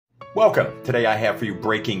Welcome. Today I have for you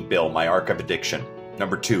Breaking Bill, My Arc of Addiction.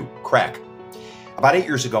 Number 2, crack. About 8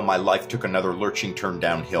 years ago, my life took another lurching turn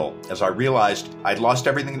downhill as I realized I'd lost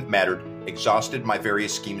everything that mattered, exhausted my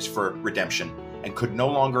various schemes for redemption, and could no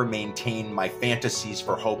longer maintain my fantasies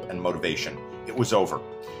for hope and motivation. It was over,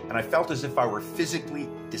 and I felt as if I were physically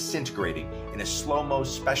disintegrating in a slow-mo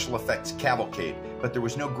special effects cavalcade, but there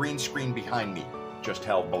was no green screen behind me, just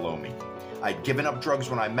hell below me. I'd given up drugs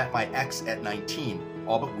when I met my ex at 19,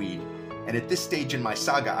 all but weed, and at this stage in my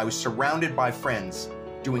saga, I was surrounded by friends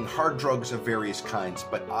doing hard drugs of various kinds,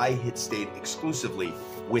 but I had stayed exclusively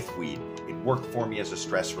with weed. It worked for me as a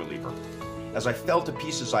stress reliever. As I fell to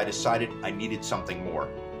pieces, I decided I needed something more.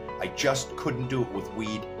 I just couldn't do it with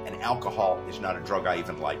weed, and alcohol is not a drug I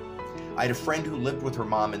even like. I had a friend who lived with her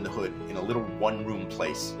mom in the hood in a little one-room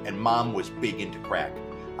place, and mom was big into crack.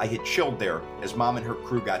 I had chilled there as mom and her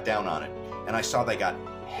crew got down on it, and I saw they got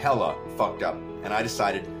hella fucked up, and I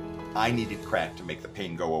decided I needed crack to make the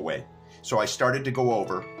pain go away. So I started to go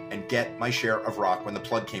over and get my share of rock when the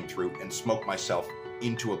plug came through and smoke myself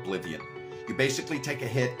into oblivion. You basically take a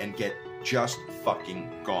hit and get just fucking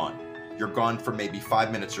gone. You're gone for maybe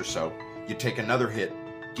 5 minutes or so. You take another hit,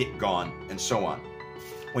 get gone, and so on.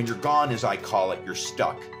 When you're gone, as I call it, you're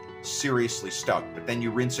stuck, seriously stuck, but then you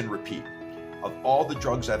rinse and repeat. Of all the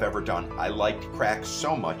drugs I've ever done, I liked crack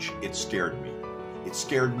so much it scared me. It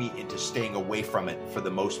scared me into staying away from it for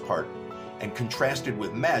the most part. And contrasted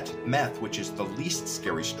with meth, which is the least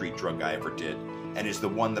scary street drug I ever did, and is the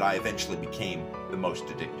one that I eventually became the most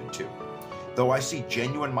addicted to. Though I see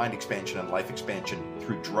genuine mind expansion and life expansion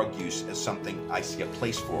through drug use as something I see a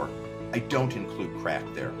place for, I don't include crack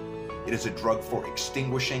there. It is a drug for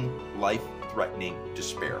extinguishing life-threatening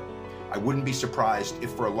despair. I wouldn't be surprised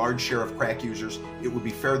if for a large share of crack users, it would be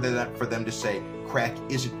fair for them to say crack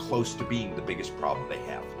isn't close to being the biggest problem they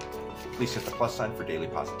have. Please hit the plus sign for daily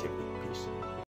positivity. Peace.